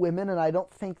hate women and I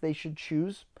don't think they should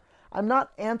choose. I'm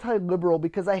not anti-liberal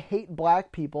because I hate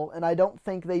black people and I don't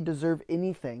think they deserve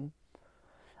anything.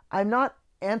 I'm not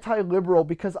anti-liberal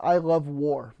because I love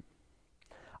war.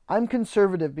 I'm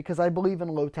conservative because I believe in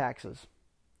low taxes.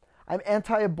 I'm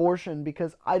anti-abortion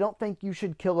because I don't think you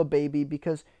should kill a baby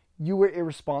because you were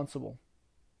irresponsible.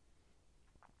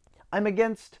 I'm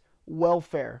against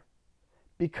welfare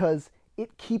because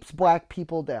it keeps black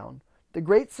people down. The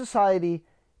Great Society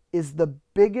is the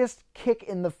biggest kick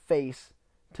in the face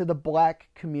to the black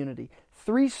community.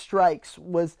 3 strikes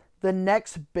was the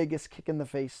next biggest kick in the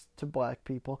face to black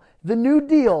people. The New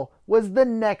Deal was the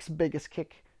next biggest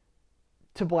kick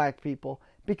to black people.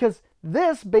 Because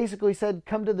this basically said,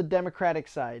 come to the Democratic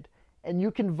side, and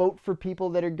you can vote for people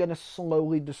that are going to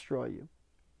slowly destroy you.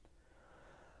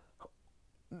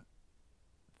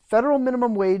 Federal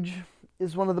minimum wage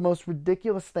is one of the most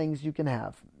ridiculous things you can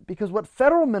have. Because what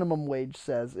federal minimum wage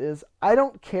says is, I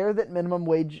don't care that minimum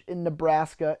wage in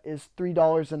Nebraska is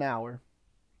 $3 an hour.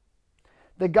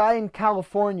 The guy in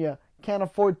California can't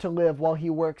afford to live while he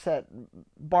works at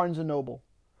Barnes & Noble.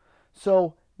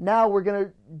 So now we're going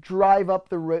to drive up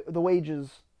the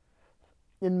wages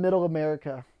in middle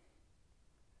America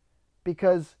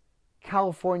because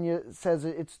California says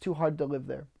it's too hard to live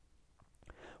there.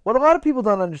 What a lot of people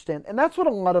don't understand, and that's what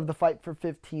a lot of the Fight for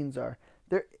 15s are.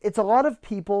 It's a lot of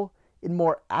people in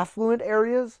more affluent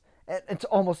areas, and it's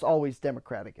almost always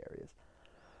Democratic areas.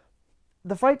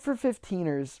 The Fight for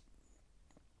 15ers,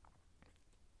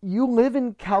 you live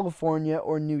in California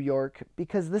or New York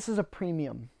because this is a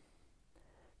premium.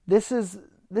 This is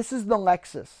the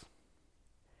Lexus.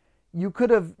 You could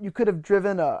have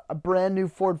driven a brand new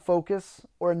Ford Focus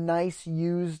or a nice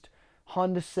used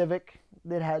Honda Civic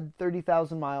that had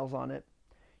 30,000 miles on it.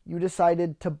 You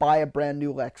decided to buy a brand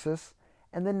new Lexus,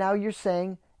 and then now you're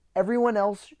saying everyone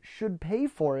else should pay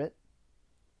for it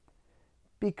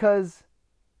because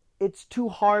it's too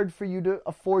hard for you to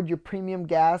afford your premium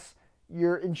gas,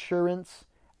 your insurance,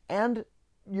 and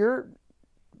your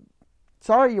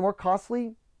more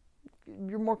costly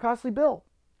bill.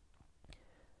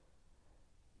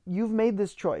 You've made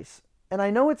this choice. And I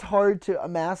know it's hard to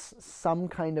amass some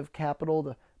kind of capital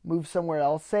to move somewhere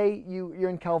else. Say you're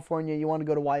in California, you want to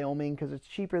go to Wyoming because it's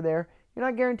cheaper there. You're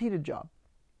not guaranteed a job.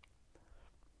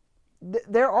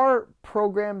 There are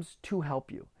programs to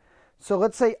help you. So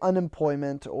let's say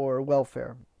unemployment or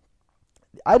welfare.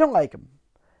 I don't like them,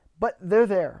 but they're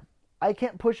there. I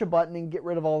can't push a button and get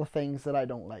rid of all the things that I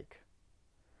don't like.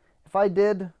 If I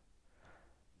did,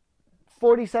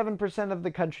 47% of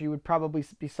the country would probably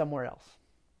be somewhere else.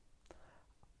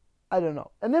 I don't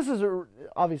know. And this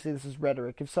is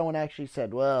rhetoric. If someone actually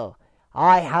said, well,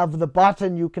 I have the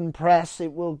button you can press,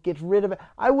 it will get rid of it.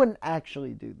 I wouldn't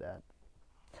actually do that.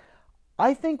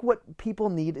 I think what people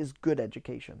need is good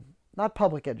education, not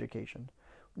public education,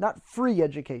 not free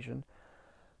education.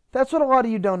 That's what a lot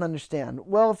of you don't understand.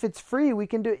 Well, if it's free, we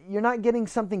can do it. You're not getting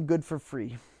something good for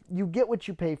free. You get what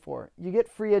you pay for. You get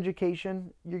free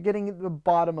education. You're getting the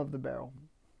bottom of the barrel.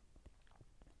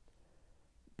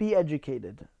 Be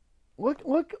educated. Look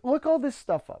all this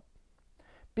stuff up.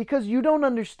 Because you don't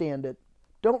understand it,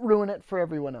 don't ruin it for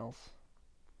everyone else.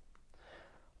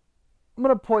 I'm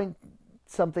going to point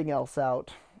something else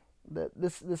out. That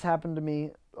this happened to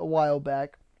me a while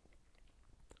back.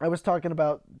 I was talking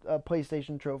about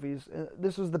PlayStation trophies.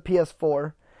 This was the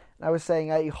PS4. And I was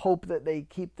saying I hope that they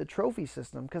keep the trophy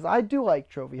system because I do like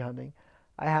trophy hunting.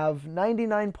 I have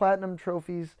 99 platinum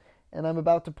trophies and I'm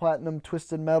about to platinum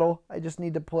Twisted Metal. I just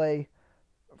need to play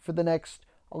for the next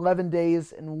 11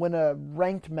 days and win a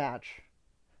ranked match.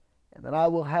 And then I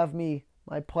will have me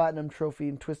my platinum trophy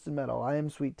in Twisted Metal. I am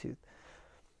Sweet Tooth.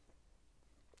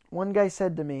 One guy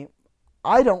said to me,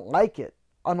 I don't like it.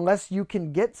 Unless you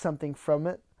can get something from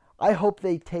it, I hope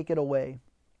they take it away.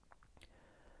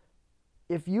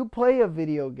 If you play a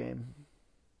video game,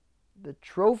 the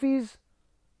trophies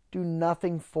do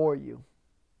nothing for you.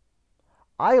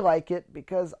 I like it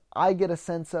because I get a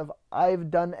sense of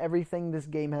I've done everything this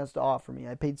game has to offer me.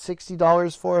 I paid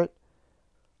 $60 for it.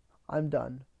 I'm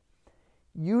done.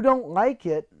 You don't like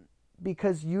it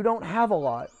because you don't have a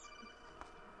lot.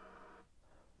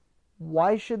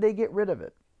 Why should they get rid of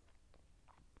it?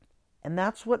 And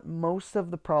that's what most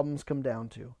of the problems come down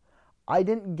to. I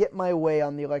didn't get my way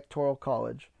on the Electoral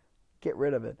College. Get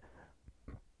rid of it.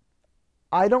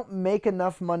 I don't make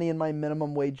enough money in my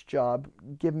minimum wage job.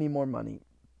 Give me more money.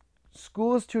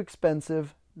 School is too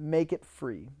expensive. Make it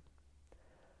free.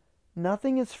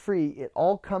 Nothing is free. It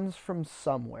all comes from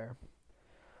somewhere.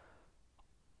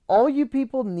 All you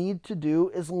people need to do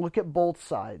is look at both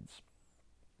sides.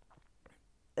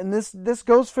 And this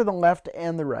goes for the left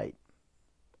and the right.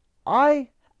 I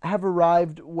have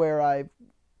arrived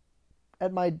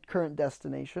at my current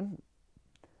destination.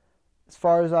 As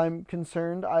far as I'm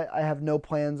concerned, I have no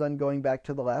plans on going back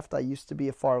to the left. I used to be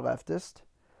a far leftist.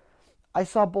 I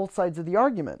saw both sides of the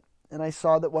argument, and I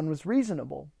saw that one was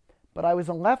reasonable. But I was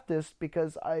a leftist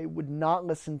because I would not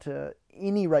listen to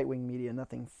any right-wing media.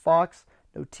 Nothing Fox,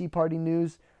 no Tea Party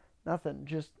news, nothing.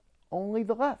 Just only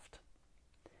the left.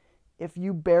 If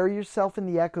you bury yourself in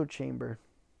the echo chamber,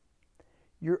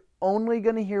 you're only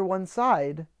going to hear one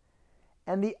side,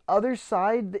 and the other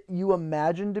side that you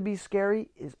imagine to be scary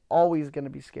is always going to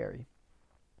be scary.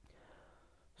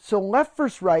 So left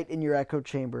versus right in your echo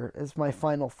chamber is my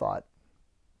final thought.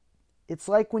 It's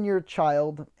like when you're a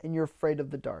child and you're afraid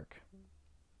of the dark.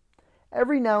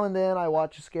 Every now and then I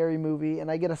watch a scary movie and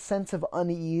I get a sense of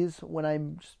unease when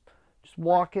I'm just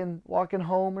walking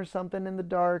home or something in the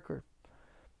dark, or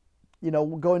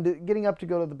getting up to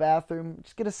go to the bathroom.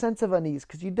 Just get a sense of unease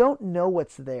because you don't know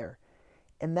what's there.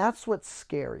 And that's what's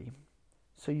scary.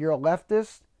 So you're a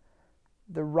leftist.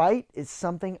 The right is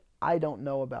something I don't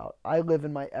know about. I live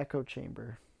in my echo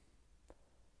chamber.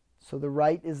 So the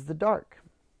right is the dark.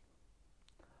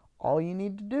 All you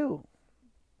need to do,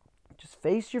 just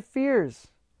face your fears,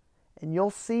 and you'll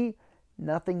see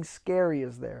nothing scary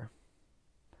is there.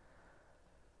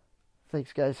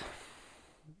 Thanks, guys.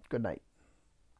 Good night.